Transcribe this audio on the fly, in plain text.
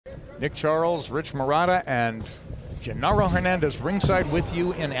Nick Charles, Rich Murata, and Genaro Hernandez ringside with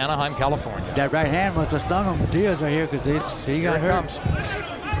you in Anaheim, California. That right hand must have stung him. Diaz right here because he got hurt.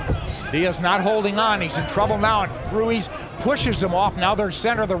 Comes. Diaz not holding on. He's in trouble now, and Ruiz pushes him off. Now they're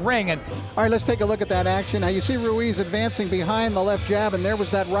center of the ring. And all right, let's take a look at that action. Now you see Ruiz advancing behind the left jab, and there was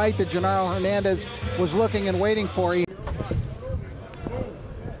that right that Genaro Hernandez was looking and waiting for.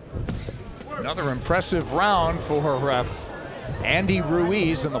 Another impressive round for Andy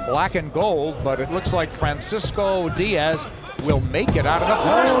Ruiz in the black and gold, but it looks like Francisco Diaz will make it out of the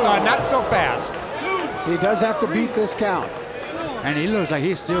first one. Not so fast. He does have to beat this count. And he looks like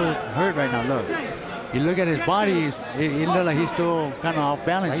he's still hurt right now. Look. You look at his body, he looks like he's still kind of off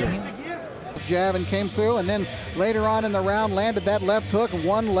balance. Jab and came through, and then later on in the round landed that left hook,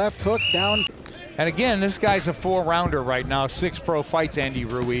 one left hook down. And again, this guy's a 4-rounder right now, 6 pro fights, Andy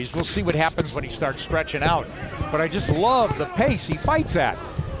Ruiz. We'll see what happens when he starts stretching out. But I just love the pace he fights at.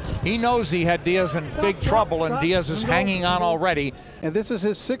 He knows he had Diaz in big trouble, and Diaz is hanging on already. And this is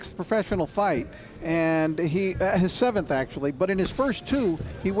his 6th professional fight, and his 7th actually, but in his first 2,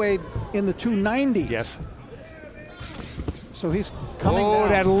 he weighed in the 290s. Yes. So he's coming down.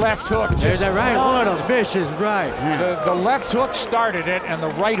 That left hook. There's that right. What a vicious right. The left hook started it, and the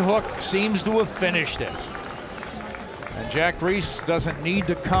right hook seems to have finished it. And Jack Ruiz doesn't need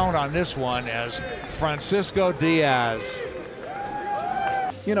to count on this one as Francisco Diaz.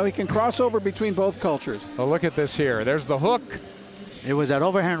 You know, he can cross over between both cultures. Oh, look at this here. There's the hook. It was that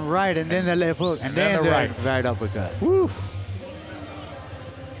overhand right, and then the left hook, and then the right uppercut. Woo.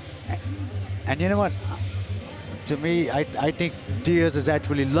 And you know what? To me, I think Diaz is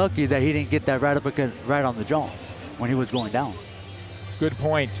actually lucky that he didn't get that right uppercut right on the jaw when he was going down. Good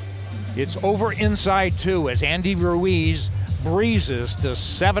point. It's over inside 2 as Andy Ruiz breezes to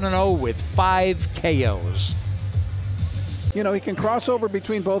 7-0 with 5 KOs. You know, he can cross over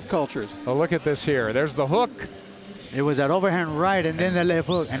between both cultures. Oh, look at this here. There's the hook. It was that overhand right, and then the left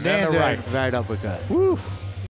hook, and then the right uppercut. Woo.